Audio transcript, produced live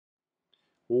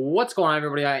What's going on,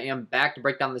 everybody? I am back to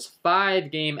break down this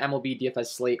 5-game MLB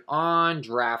DFS slate on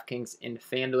DraftKings and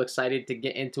FanDuel. Excited to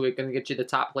get into it. Going to get you the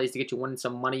top plays to get you winning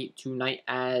some money tonight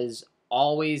as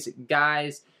always,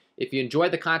 guys. If you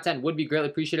enjoyed the content, would be greatly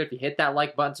appreciated if you hit that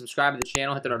like button, subscribe to the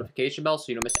channel, hit the notification bell so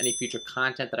you don't miss any future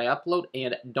content that I upload.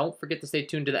 And don't forget to stay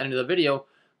tuned to the end of the video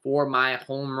for my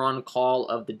home run call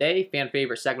of the day, fan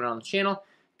favorite segment on the channel.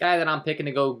 Guy that I'm picking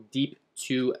to go deep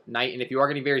tonight. And if you are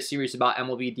getting very serious about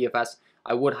MLB DFS,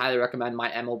 I would highly recommend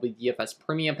my MLB DFS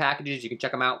premium packages. You can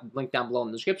check them out. Link down below in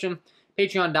the description.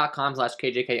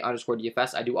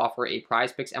 Patreon.com/KJK_DFS. I do offer a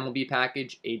PrizePicks MLB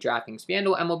package, a DraftKings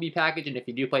FanDuel MLB package, and if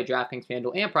you do play DraftKings,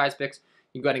 FanDuel, and PrizePicks,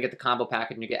 you can go ahead and get the combo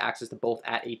package and you get access to both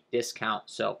at a discount.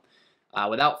 So,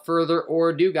 without further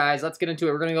ado, guys, let's get into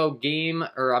it. We're going to go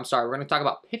we're going to talk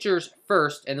about pitchers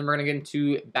first, and then we're going to get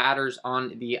into batters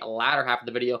on the latter half of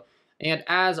the video. And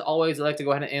as always, I like to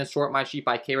go ahead and sort my sheet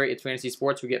by K-rate. It's fantasy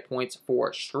sports. We get points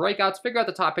for strikeouts. Figure out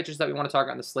the top pitchers that we want to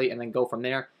target on the slate and then go from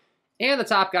there. And the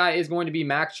top guy is going to be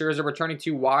Max Scherzer, returning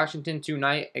to Washington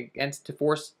tonight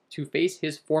to face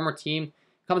his former team.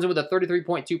 Comes in with a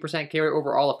 33.2% K-rate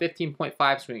overall, a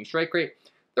 15.5 swinging strike rate,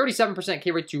 37%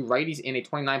 K-rate to righties, and a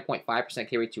 29.5%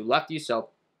 K-rate to lefties. So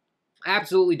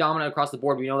absolutely dominant across the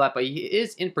board. We know that, but he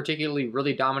is in particularly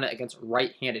really dominant against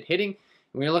right-handed hitting.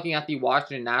 When you're looking at the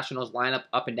Washington Nationals lineup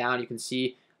up and down, you can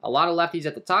see a lot of lefties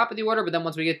at the top of the order, but then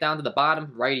once we get down to the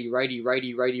bottom, righty, righty,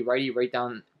 righty, righty, righty, right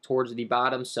down towards the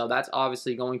bottom. So that's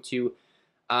obviously going to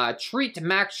treat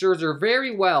Max Scherzer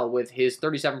very well with his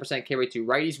 37% K rate to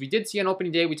righties. We did see on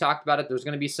opening day, we talked about it, there's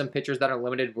going to be some pitchers that are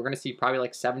limited. We're going to see probably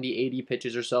like 70, 80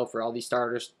 pitches or so for all these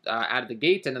starters out of the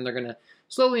gate, and then they're going to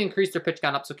slowly increase their pitch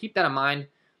count up. So keep that in mind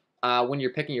when you're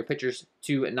picking your pitchers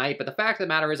tonight. But the fact of the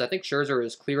matter is, I think Scherzer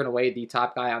is clearing away the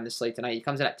top guy on this slate tonight. He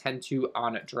comes in at 10-2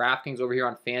 on DraftKings. Over here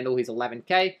on FanDuel, he's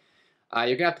 11K. You're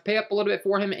going to have to pay up a little bit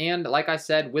for him, and like I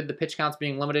said, with the pitch counts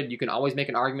being limited, you can always make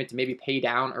an argument to maybe pay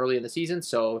down early in the season.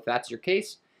 So if that's your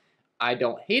case, I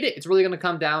don't hate it. It's really going to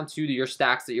come down to your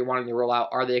stacks that you're wanting to roll out.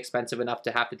 Are they expensive enough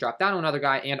to have to drop down to another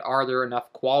guy, and are there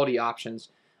enough quality options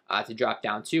to drop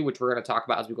down to, which we're going to talk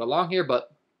about as we go along here.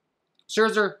 But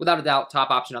Scherzer, without a doubt,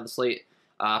 top option on the slate.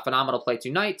 Phenomenal play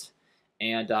tonight.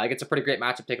 And gets a pretty great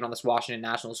matchup taking on this Washington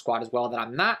Nationals squad as well that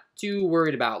I'm not too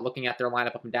worried about looking at their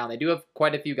lineup up and down. They do have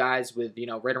quite a few guys with,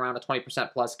 right around a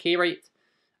 20% plus K rate.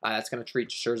 That's going to treat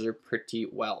Scherzer pretty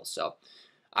well. So,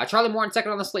 Charlie Morton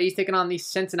second on the slate. He's taking on the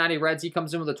Cincinnati Reds. He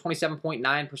comes in with a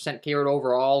 27.9% K rate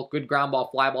overall. Good ground ball,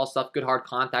 fly ball stuff, good hard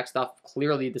contact stuff.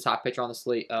 Clearly the top pitcher on the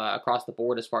slate across the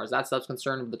board as far as that stuff's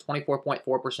concerned, with a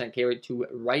 24.4% K rate to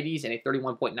righties and a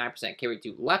 31.9% K rate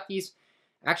to lefties.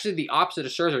 Actually, the opposite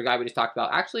of Scherzer, the guy we just talked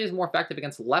about, actually is more effective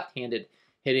against left-handed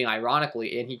hitting,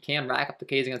 ironically, and he can rack up the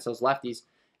Ks against those lefties.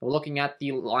 And we're looking at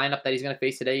the lineup that he's going to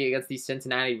face today against the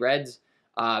Cincinnati Reds.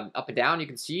 Up and down, you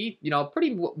can see,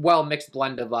 pretty well-mixed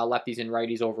blend of lefties and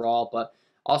righties overall, but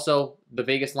also the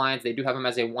Vegas lines, they do have him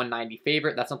as a 190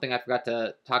 favorite. That's something I forgot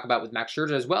to talk about with Max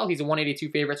Scherzer as well. He's a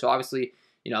 182 favorite, so obviously,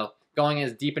 going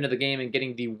as deep into the game and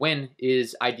getting the win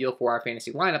is ideal for our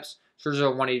fantasy lineups. Scherzer, a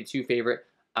 182 favorite.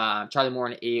 Charlie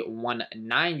Morton, a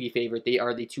 190 favorite. They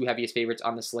are the two heaviest favorites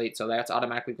on the slate, so that's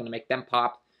automatically going to make them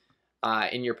pop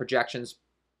in your projections.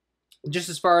 Just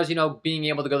as far as, being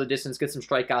able to go the distance, get some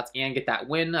strikeouts, and get that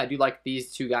win, I do like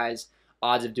these two guys'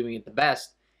 odds of doing it the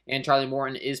best. And Charlie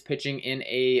Morton is pitching in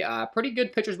a pretty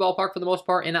good pitcher's ballpark for the most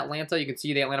part in Atlanta. You can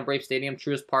see the Atlanta Braves Stadium,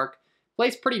 Truist Park.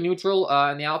 Plays pretty neutral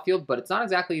in the outfield, but it's not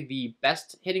exactly the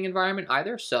best hitting environment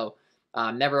either, so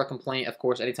never a complaint, of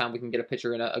course, anytime we can get a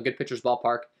pitcher in a good pitcher's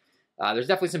ballpark. There's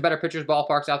definitely some better pitcher's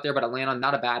ballparks out there, but Atlanta,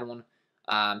 not a bad one.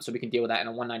 So we can deal with that in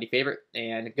a 190 favorite.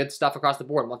 And good stuff across the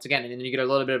board, once again. And then you get a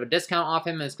little bit of a discount off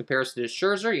him as comparison to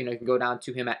Scherzer. You can go down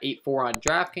to him at 8.4 on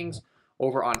DraftKings.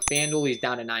 Over on FanDuel, he's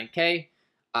down to 9K.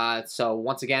 So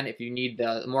once again, if you need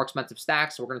the more expensive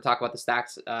stacks, we're going to talk about the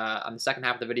stacks on the second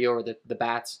half of the video, or the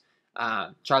bats.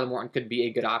 Charlie Morton could be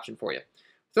a good option for you.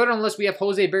 Third on the list, we have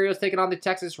Jose Berrios taking on the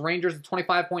Texas Rangers,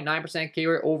 25.9% K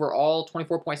rate overall,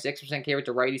 24.6% K rate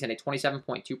to righties, and a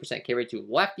 27.2% K rate to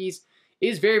lefties.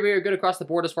 Is very, very good across the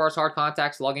board as far as hard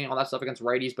contact, slugging, all that stuff against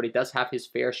righties, but he does have his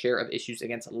fair share of issues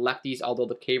against lefties, although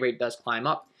the K rate does climb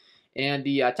up. And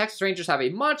the Texas Rangers have a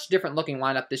much different looking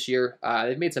lineup this year.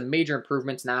 They've made some major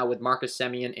improvements now with Marcus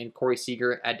Semien and Corey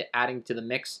Seager adding to the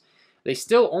mix. They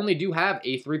still only do have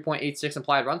a 3.86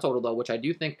 implied run total, though, which I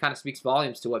do think kind of speaks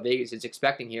volumes to what Vegas is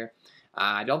expecting here.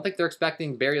 I don't think they're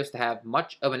expecting Berrios to have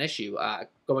much of an issue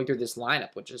going through this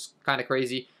lineup, which is kind of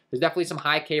crazy. There's definitely some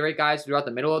high K rate guys throughout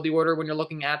the middle of the order when you're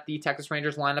looking at the Texas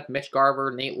Rangers lineup. Mitch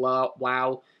Garver, Nate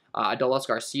Wow, Adolis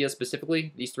Garcia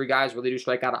specifically. These three guys really do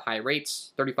strike out at high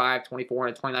rates, 35, 24,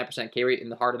 and a 29% K rate in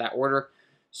the heart of that order.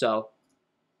 So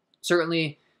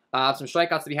certainly some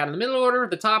strikeouts to be had in the middle order.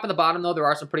 The top and the bottom, though, there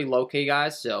are some pretty low K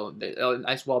guys, so a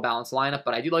nice, well-balanced lineup.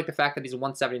 But I do like the fact that he's a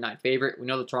 179 favorite. We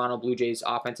know the Toronto Blue Jays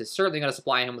offense is certainly going to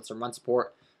supply him with some run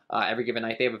support every given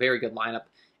night. They have a very good lineup,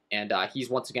 and he's,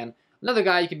 once again, another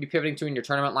guy you can be pivoting to in your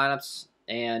tournament lineups,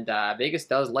 and Vegas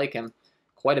does like him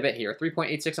quite a bit here.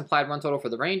 3.86 implied run total for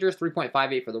the Rangers,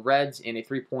 3.58 for the Reds, and a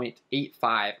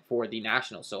 3.85 for the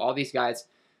Nationals. So all these guys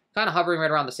kind of hovering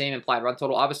right around the same implied run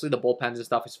total. Obviously, the bullpens and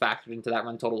stuff is factored into that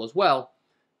run total as well.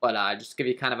 But just to give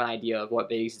you kind of an idea of what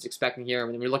Vegas is expecting here.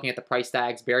 When we're looking at the price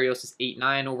tags, Berrios is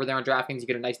 8.9 over there on DraftKings. You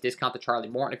get a nice discount to Charlie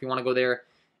Morton if you want to go there.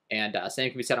 And same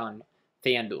can be said on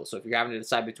FanDuel. So if you're having to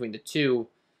decide between the two,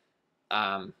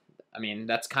 I mean,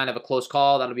 that's kind of a close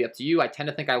call. That'll be up to you. I tend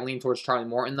to think I lean towards Charlie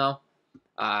Morton, though.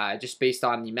 Just based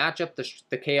on the matchup,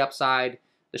 the K upside,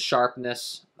 the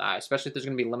sharpness, especially if there's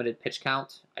going to be limited pitch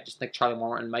count. I just think Charlie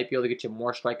Morton might be able to get you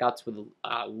more strikeouts with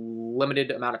a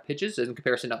limited amount of pitches in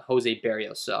comparison to Jose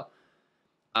Berrios. So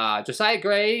Josiah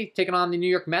Gray taking on the New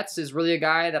York Mets is really a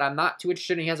guy that I'm not too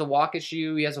interested in. He has a walk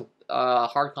issue. He has a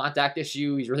hard contact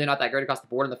issue. He's really not that great across the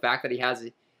board. And the fact that he has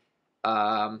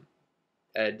a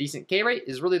decent K rate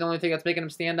is really the only thing that's making him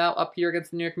stand out up here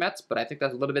against the New York Mets. But I think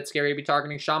that's a little bit scary to be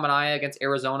targeting. Sean Manaea against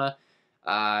Arizona.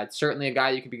 It's certainly a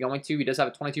guy you could be going to. He does have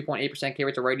a 22.8% K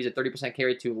rate to righties, a 30% K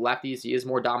rate to lefties. He is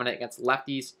more dominant against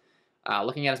lefties.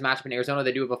 Looking at his matchup in Arizona,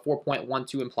 they do have a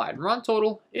 4.12 implied run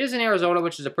total. It is in Arizona,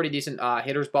 which is a pretty decent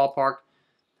hitter's ballpark.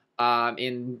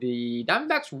 In the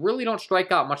Diamondbacks really don't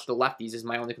strike out much to lefties is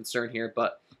my only concern here,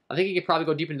 but I think he could probably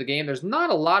go deep into the game. There's not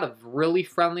a lot of really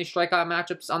friendly strikeout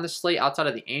matchups on this slate outside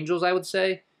of the Angels, I would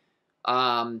say.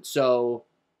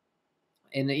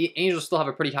 And the Angels still have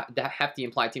a pretty hefty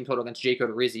implied team total against Jake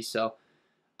Odorizzi. So,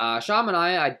 Sean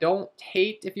Manaea, I don't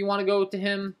hate if you want to go to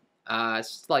him.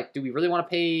 It's like, do we really want to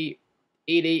pay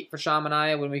 8.8 for Sean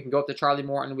Manaea when we can go up to Charlie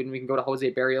Morton, when we can go to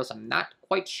Jose Berrios? I'm not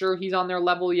quite sure he's on their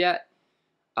level yet.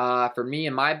 For me,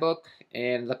 in my book,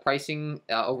 and the pricing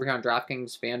over here on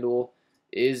DraftKings, FanDuel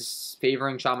is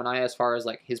favoring Sean Manaea as far as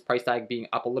like his price tag being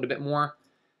up a little bit more.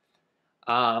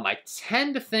 I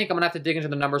tend to think I'm gonna have to dig into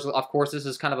the numbers. Of course, this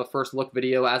is kind of a first look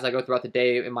video. As I go throughout the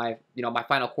day in my, my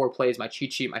final core plays, my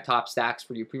cheat sheet, my top stacks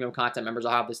for you premium content members,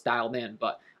 I'll have this dialed in.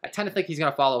 But I tend to think he's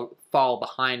gonna fall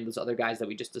behind those other guys that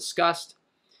we just discussed.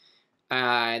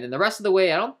 And then the rest of the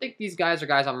way, I don't think these guys are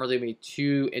guys I'm really gonna be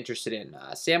too interested in.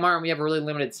 Sam Martin, we have a really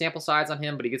limited sample size on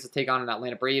him, but he gets to take on an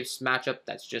Atlanta Braves matchup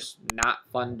that's just not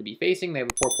fun to be facing. They have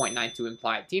a 4.92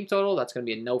 implied team total. That's gonna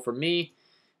be a no for me.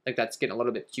 I think that's getting a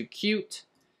little bit too cute.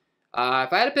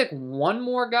 If I had to pick one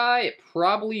more guy, it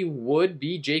probably would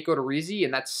be Jake Odorizzi,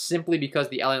 and that's simply because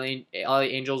the LA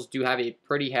Angels do have a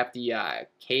pretty hefty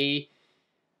K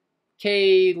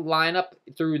lineup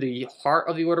through the heart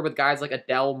of the order with guys like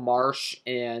Adele, Marsh,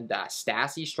 and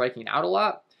Stassi striking out a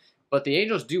lot. But the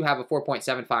Angels do have a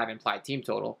 4.75 implied team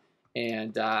total,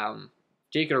 and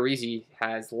Jake Odorizzi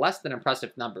has less than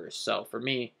impressive numbers. So for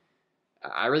me,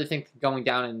 I really think going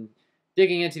down and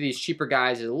digging into these cheaper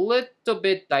guys is a little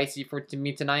bit dicey to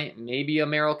me tonight. Maybe a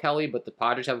Merrill Kelly, but the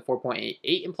Padres have a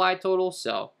 4.88 implied total.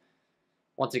 So,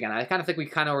 once again, I kind of think we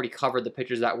kind of already covered the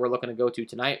pitchers that we're looking to go to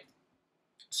tonight.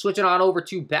 Switching on over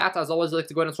to bats, as always, I like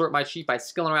to go ahead and sort my sheet by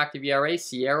skill interactive ERA,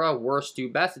 Sierra, worst to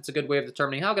best. It's a good way of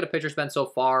determining how good a pitcher's been so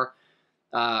far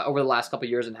over the last couple of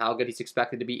years and how good he's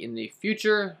expected to be in the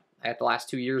future. I got the last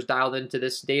 2 years dialed into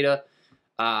this data.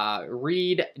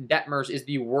 Reed Detmers is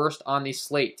the worst on the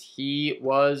slate. He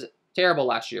was terrible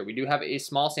last year. We do have a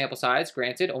small sample size,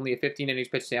 granted, only a 15 innings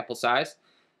pitch sample size.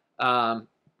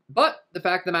 But the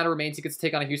fact of the matter remains he gets to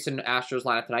take on a Houston Astros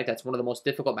lineup tonight. That's one of the most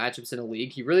difficult matchups in the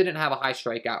league. He really didn't have a high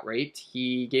strikeout rate.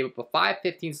 He gave up a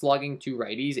 5.15 slugging to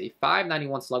righties, a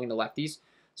 5.91 slugging to lefties.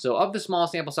 So of the small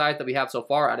sample size that we have so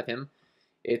far out of him,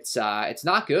 it's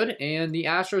not good, and the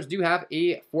Astros do have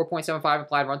a 4.75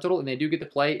 implied run total, and they do get to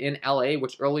play in LA,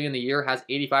 which early in the year has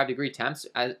 85-degree temps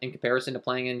in comparison to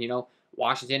playing in,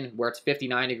 Washington, where it's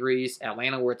 59 degrees,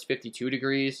 Atlanta, where it's 52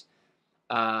 degrees.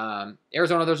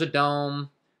 Arizona, there's a dome.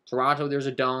 Toronto, there's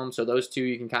a dome, so those two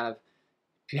you can kind of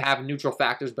have neutral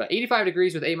factors, but 85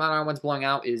 degrees with 8-mile-an-hour winds blowing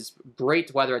out is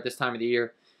great weather at this time of the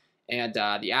year, and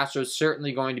the Astros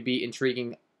certainly going to be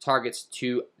intriguing targets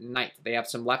tonight. They have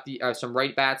some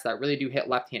right bats that really do hit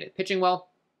left-handed pitching well.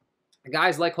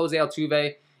 Guys like Jose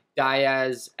Altuve,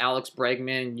 Diaz, Alex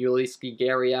Bregman, Yulieski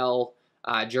Gurriel,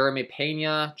 Jeremy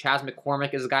Pena, Chas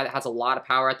McCormick is a guy that has a lot of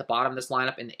power at the bottom of this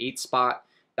lineup in the 8th spot.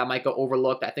 That might go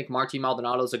overlooked. I think Martin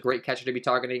Maldonado is a great catcher to be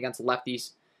targeting against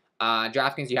lefties.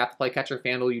 DraftKings, you have to play catcher.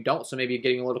 FanDuel, you don't. So maybe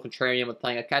getting a little contrarian with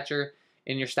playing a catcher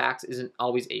in your stacks isn't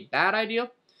always a bad idea.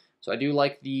 So I do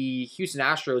like the Houston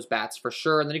Astros bats for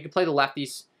sure. And then you can play the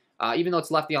lefties. Even though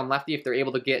it's lefty on lefty, if they're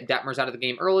able to get Detmers out of the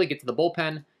game early, get to the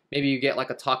bullpen, maybe you get like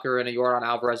a Tucker and a Yordan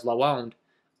Alvarez low-owned.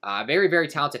 Very, very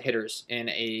talented hitters in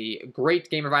a great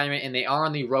game environment, and they are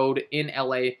on the road in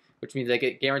LA, which means they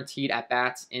get guaranteed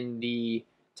at-bats in the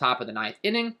top of the 9th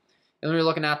inning. And when you're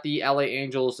looking at the LA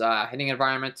Angels hitting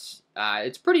environment,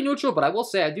 it's pretty neutral, but I will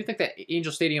say I do think that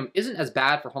Angel Stadium isn't as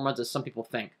bad for home runs as some people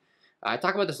think. I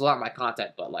talk about this a lot in my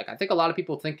content, but like I think a lot of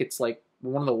people think it's like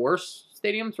one of the worst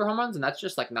stadiums for home runs, and that's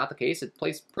just like not the case. It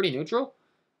plays pretty neutral,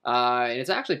 and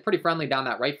it's actually pretty friendly down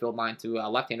that right field line to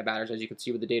left-handed batters, as you can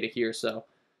see with the data here. So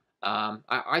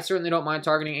I certainly don't mind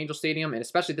targeting Angel Stadium, and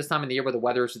especially this time of the year where the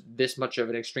weather's this much of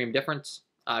an extreme difference.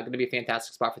 Going to be a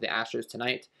fantastic spot for the Astros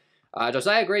tonight.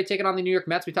 Josiah Gray taking on the New York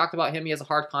Mets. We talked about him. He has a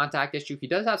hard contact issue. He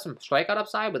does have some strikeout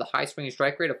upside with a high swinging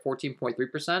strike rate of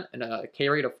 14.3% and a K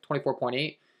rate of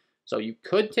 24.8. So you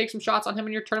could take some shots on him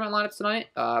in your tournament lineups tonight.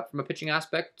 From a pitching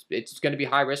aspect, it's going to be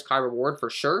high risk, high reward for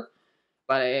sure.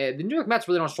 But the New York Mets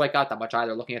really don't strike out that much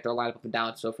either, looking at their lineup up and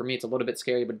down. So for me, it's a little bit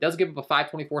scary. But it does give up a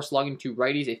 524 slugging to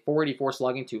righties, a 484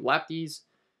 slugging to lefties.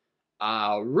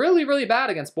 Really, really bad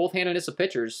against both-handed Nissa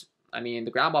pitchers. I mean,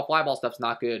 the ground ball, fly ball stuff's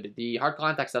not good. The hard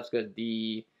contact stuff's good.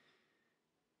 The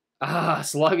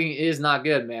slugging is not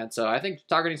good, man. So I think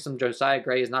targeting some Josiah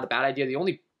Gray is not a bad idea. The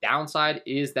only downside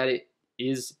is that it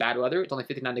is bad weather. It's only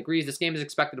 59 degrees. This game is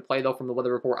expected to play, though, from the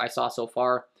weather report I saw so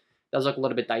far. It does look a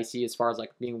little bit dicey as far as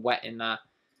like being wet in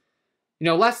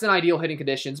less than ideal hitting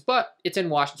conditions, but it's in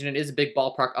Washington. It is a big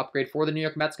ballpark upgrade for the New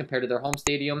York Mets compared to their home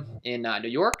stadium in New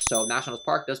York. So Nationals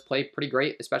Park does play pretty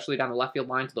great, especially down the left field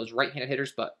line to those right-handed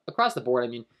hitters. But across the board, I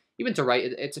mean, even to right,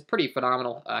 it's a pretty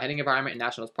phenomenal hitting environment in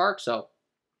Nationals Park. So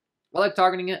I like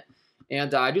targeting it,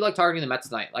 and I do like targeting the Mets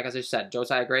tonight. Like as I said,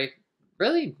 Josiah Gray,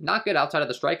 really not good outside of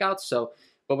the strikeouts. So,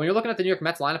 but when you're looking at the New York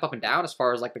Mets lineup up and down, as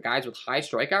far as like the guys with high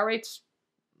strikeout rates,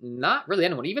 not really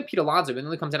anyone. Even Pete Alonso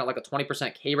only comes in at like a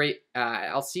 20% K rate.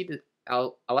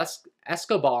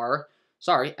 Escobar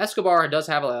does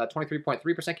have a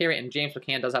 23.3% K rate, and James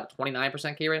McCann does have a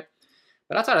 29% K rate.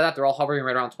 But outside of that, they're all hovering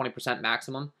right around 20%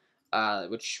 maximum,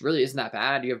 which really isn't that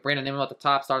bad. You have Brandon Nimmo at the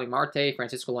top, Starling Marte,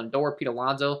 Francisco Lindor, Pete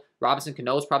Alonso, Robinson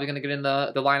Cano is probably going to get in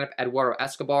the lineup, Eduardo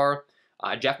Escobar,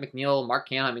 Jeff McNeil, Mark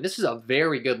Canha. I mean, this is a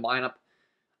very good lineup.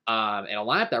 And a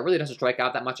lineup that really doesn't strike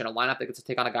out that much, and a lineup that gets to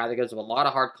take on a guy that gives a lot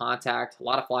of hard contact, a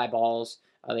lot of fly balls.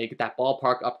 They get that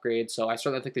ballpark upgrade, so I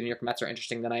certainly think the New York Mets are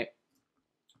interesting tonight.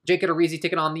 Jake Odorizzi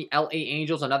taking on the LA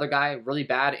Angels, another guy really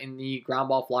bad in the ground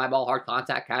ball, fly ball, hard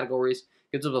contact categories.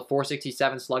 Gives up a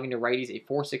 467 slugging to righties, a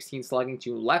 416 slugging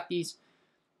to lefties.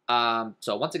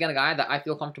 So once again, a guy that I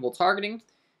feel comfortable targeting.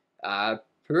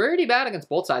 Pretty bad against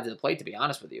both sides of the plate, to be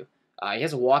honest with you. He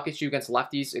has a walk issue against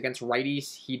lefties. Against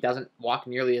righties, he doesn't walk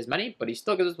nearly as many, but he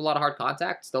still gives us a lot of hard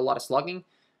contact, still a lot of slugging.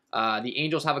 The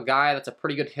Angels have a guy that's a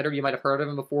pretty good hitter. You might have heard of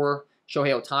him before,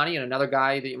 Shohei Ohtani, and another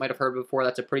guy that you might have heard before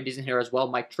that's a pretty decent hitter as well,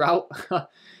 Mike Trout.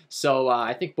 So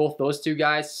I think both those two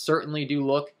guys certainly do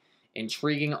look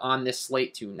intriguing on this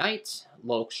slate tonight.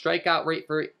 Low strikeout rate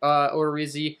for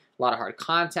Odorizzi, a lot of hard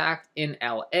contact in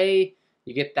LA.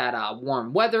 You get that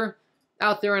warm weather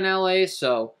out there in LA,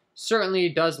 so certainly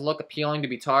does look appealing to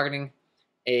be targeting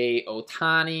a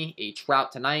Ohtani, a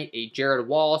Trout tonight, a Jared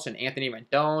Walsh, and Anthony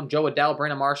Rendon, Joe Adell,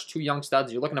 Brandon Marsh, two young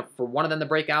studs. You're looking for one of them to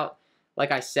break out.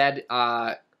 Like I said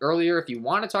earlier, if you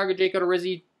want to target Jake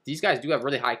Odorizzi, these guys do have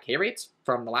really high K rates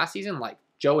from the last season. Like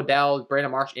Joe Adell,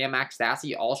 Brandon Marsh, and Max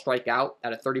Stassi all strike out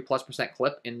at a 30+%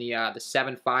 clip in the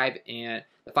 7-5 and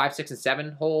the 5, 6, and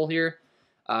 7 hole here.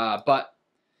 But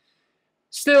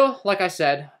still, like I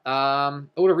said,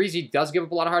 Odorizzi does give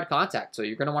up a lot of hard contact, so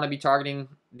you're going to want to be targeting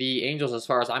the Angels as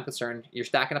far as I'm concerned. You're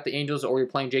stacking up the Angels or you're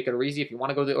playing Jake Odorizzi. If you want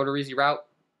to go the Odorizzi route,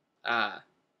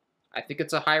 I think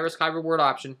it's a high-risk, high-reward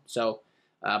option. So,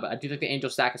 but I do think the Angel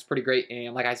stack is pretty great,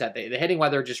 and like I said, the hitting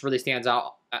weather just really stands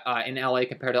out in LA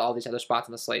compared to all these other spots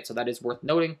on the slate, so that is worth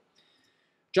noting.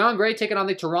 John Gray taking on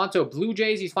the Toronto Blue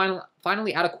Jays. He's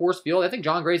finally out of Coors Field. I think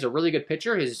John Gray's a really good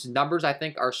pitcher. His numbers, I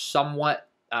think, are somewhat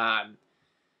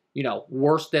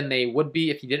worse than they would be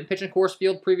if he didn't pitch in Coors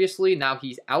Field previously. Now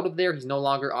he's out of there. He's no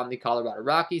longer on the Colorado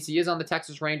Rockies. He is on the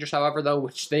Texas Rangers, however, though,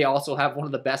 which they also have one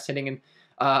of the best hitting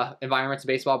environments in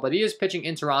baseball. But he is pitching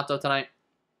in Toronto tonight.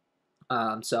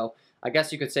 So I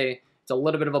guess you could say it's a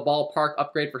little bit of a ballpark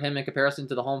upgrade for him in comparison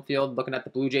to the home field. Looking at the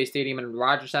Blue Jays Stadium and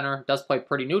Rogers Center, does play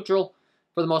pretty neutral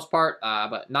for the most part,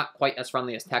 but not quite as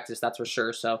friendly as Texas, that's for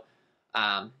sure. So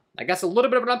I guess a little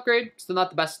bit of an upgrade. Still not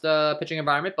the best pitching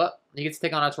environment, but he gets to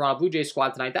take on our Toronto Blue Jays squad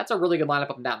tonight. That's a really good lineup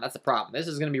up and down. That's the problem. This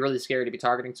is going to be really scary to be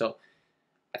targeting, so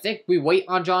I think we wait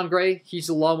on John Gray. He's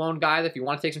a low-owned guy. If you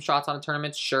want to take some shots on a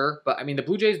tournament, sure. But, I mean, the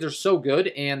Blue Jays, they're so good,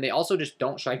 and they also just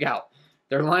don't strike out.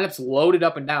 Their lineup's loaded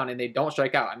up and down, and they don't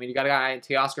strike out. I mean, you got a guy,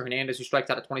 Teoscar Hernandez, who strikes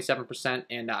out at 27%,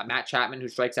 and Matt Chapman, who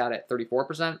strikes out at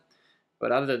 34%.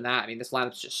 But other than that, I mean, this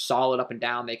lineup's just solid up and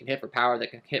down. They can hit for power. They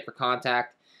can hit for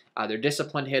contact. They're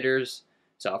disciplined hitters.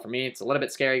 So, for me, it's a little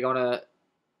bit scary going to,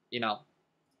 you know,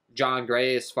 John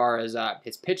Gray as far as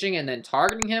his pitching and then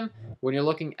targeting him. When you're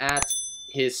looking at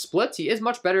his splits, he is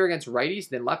much better against righties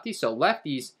than lefties. So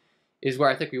lefties is where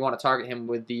I think we want to target him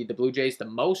with the Blue Jays the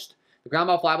most. The ground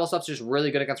ball, fly ball stuff's just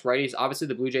really good against righties. Obviously,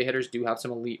 the Blue Jay hitters do have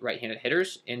some elite right-handed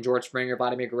hitters in George Springer,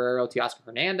 Vladimir Guerrero, Teoscar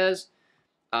Hernandez.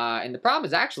 And the problem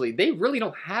is actually they really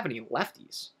don't have any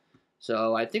lefties.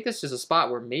 So I think this is a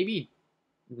spot where maybe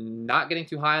not getting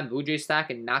too high on Blue Jay stack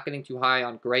and not getting too high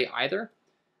on Gray either.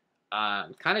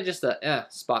 Kind of just a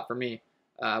spot for me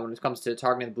when it comes to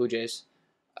targeting the Blue Jays.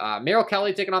 Merrill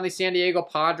Kelly taking on the San Diego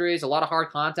Padres. A lot of hard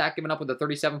contact, giving up with a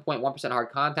 37.1%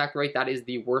 hard contact rate. That is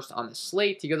the worst on the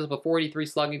slate. He gives us a 483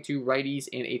 slugging to righties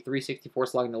and a 364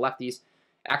 slugging to lefties.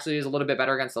 Actually is a little bit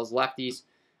better against those lefties.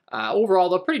 Overall,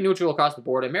 they're pretty neutral across the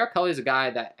board. And Merrill Kelly is a guy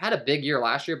that had a big year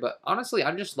last year, but honestly,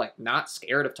 I'm just like not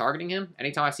scared of targeting him.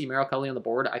 Anytime I see Merrill Kelly on the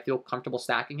board, I feel comfortable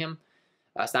stacking him.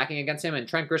 Stacking against him, and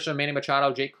Trent Grisham, Manny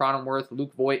Machado, Jake Cronenworth,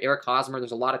 Luke Voigt, Eric Hosmer.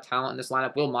 There's a lot of talent in this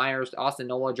lineup. Will Myers, Austin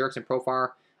Nola, Jerkson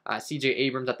Profar, CJ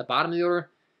Abrams at the bottom of the order.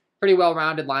 Pretty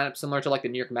well-rounded lineup, similar to like the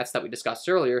New York Mets that we discussed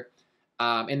earlier.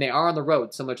 And they are on the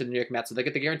road, similar to the New York Mets. So they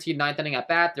get the guaranteed 9th inning at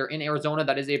bat. They're in Arizona.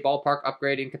 That is a ballpark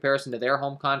upgrade in comparison to their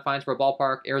home confines for a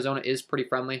ballpark. Arizona is pretty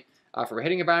friendly for a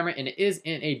hitting environment, and it is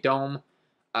in a dome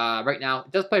right now.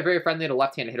 It does play very friendly to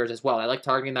left-handed hitters as well. I like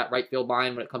targeting that right field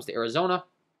line when it comes to Arizona.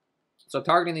 So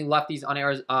targeting the lefties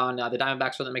on the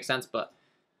Diamondbacks so that makes sense, but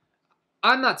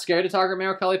I'm not scared to target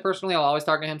Merrill Kelly personally. I'll always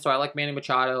target him. So I like Manny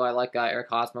Machado. I like Eric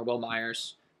Hosmer, Will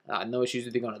Myers. No issues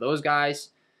with going to those guys.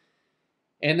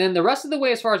 And then the rest of the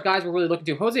way, as far as guys we're really looking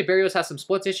to, Jose Berrios has some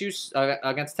splits issues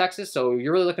against Texas, so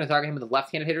you're really looking to target him with the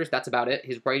left-handed hitters. That's about it.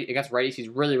 Against righties, he's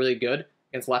really, really good.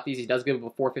 Against lefties, he does give him a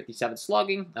 457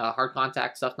 slugging. Hard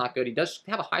contact stuff, not good. He does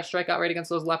have a high strikeout rate against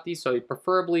those lefties, so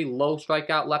preferably low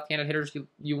strikeout left-handed hitters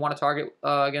you want to target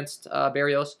against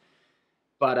Berrios.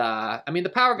 But, I mean, the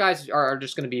power guys are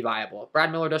just going to be viable.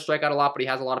 Brad Miller does strike out a lot, but he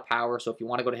has a lot of power, so if you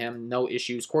want to go to him, no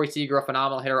issues. Corey Seager, a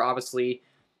phenomenal hitter, obviously.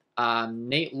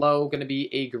 Nate Lowe, going to be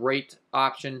a great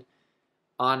option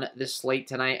on this slate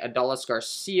tonight. Adolis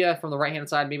Garcia from the right-hand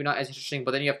side, maybe not as interesting,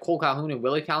 but then you have Cole Calhoun and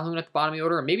Willie Calhoun at the bottom of the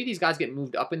order. And maybe these guys get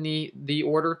moved up in the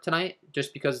order tonight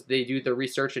just because they do the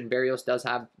research and Berrios does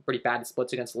have pretty bad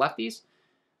splits against lefties.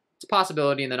 It's a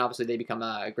possibility, and then obviously they become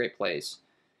great plays.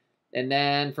 And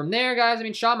then from there, guys, I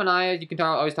mean, Sean Manaea, you can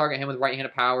always target him with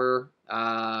right-handed power.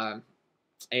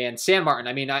 And Sam Martin,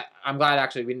 I mean, I'm glad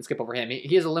actually we didn't skip over him.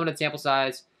 He has a limited sample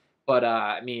size, but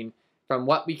I mean, from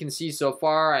what we can see so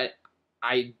far,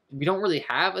 we don't really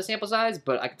have a sample size,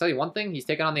 but I can tell you one thing. He's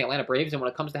taken on the Atlanta Braves, and when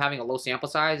it comes to having a low sample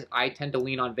size, I tend to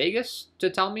lean on Vegas to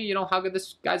tell me, you know, how good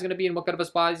this guy's going to be and what good of a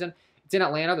spot he's in. It's in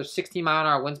Atlanta. There's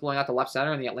 16-mile-an-hour winds blowing out to left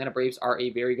center, and the Atlanta Braves are a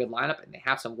very good lineup, and they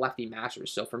have some lefty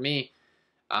mashers. So for me,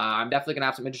 I'm definitely going to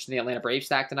have some interest in the Atlanta Braves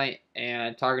stack tonight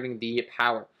and targeting the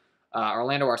power.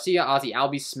 Orlando Arcia, Ozzie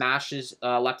Albies smashes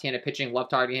left-handed pitching. Love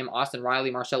targeting him. Austin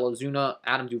Riley, Marcelo Zuna,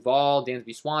 Adam Duvall,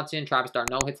 Dansby Swanson, Travis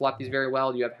d'Arnaud hits lefties very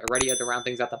well. You have Heredia to round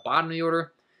things at the bottom of the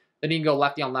order. Then you can go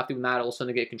lefty on lefty with Matt Olson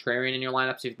to get contrarian in your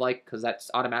lineups if you'd like, because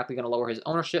that's automatically going to lower his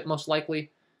ownership most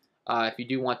likely. If you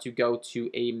do want to go to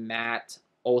a Matt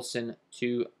Olson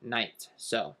tonight.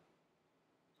 So,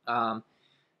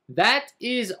 that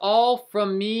is all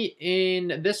from me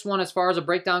in this one as far as a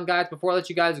breakdown, guys. Before I let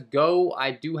you guys go,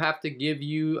 I do have to give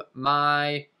you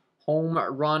my home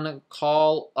run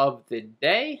call of the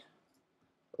day.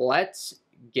 Let's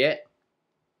get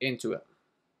into it.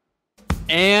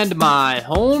 And my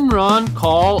home run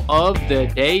call of the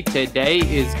day today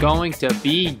is going to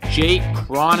be Jake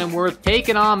Cronenworth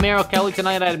taking on Merrill Kelly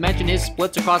tonight. I had mentioned his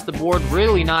splits across the board.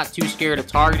 Really not too scared of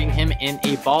targeting him in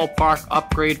a ballpark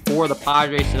upgrade for the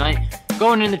Padres tonight.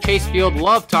 Going into Chase Field,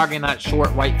 love targeting that short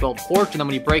right field porch. And then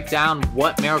when you break down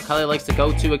what Merrill Kelly likes to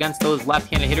go to against those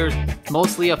left-handed hitters,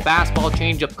 mostly a fastball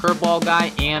changeup curveball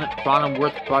guy, and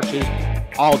Cronenworth crushes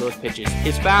all those pitches.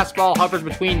 His fastball hovers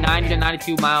between 90 to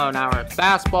 92 mile an hour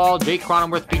fastball. Jake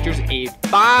Cronenworth features a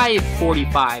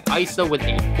 545 ISO with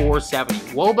a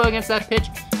 470 WOBA against that pitch.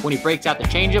 when he breaks out the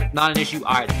changeup, not an issue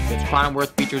either, because Cronenworth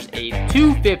features a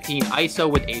 215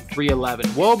 ISO with a 311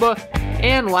 WOBA.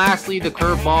 And lastly, the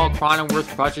curveball Cronenworth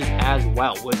crushes as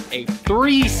well with a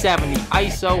 370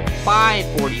 ISO,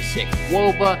 546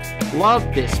 WOBA. Love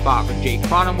this spot for Jake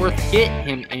Cronenworth. Get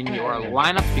him in your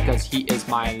lineups because he is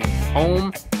my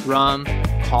home run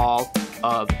call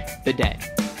of the day.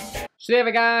 So there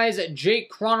we go, guys.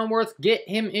 Jake Cronenworth, get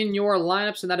him in your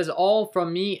lineups, and that is all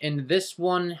from me in this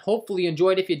one. Hopefully you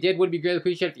enjoyed. If you did, would be greatly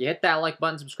appreciated if you hit that like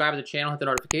button, subscribe to the channel, hit the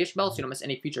notification bell so you don't miss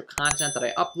any future content that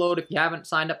I upload. If you haven't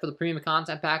signed up for the premium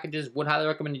content packages, would highly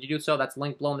recommend you do so. That's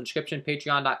linked below in the description,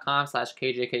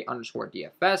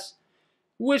 patreon.com/KJK_DFS.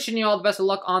 Wishing you all the best of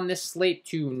luck on this slate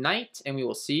tonight, and we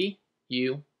will see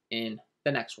you in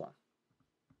the next one.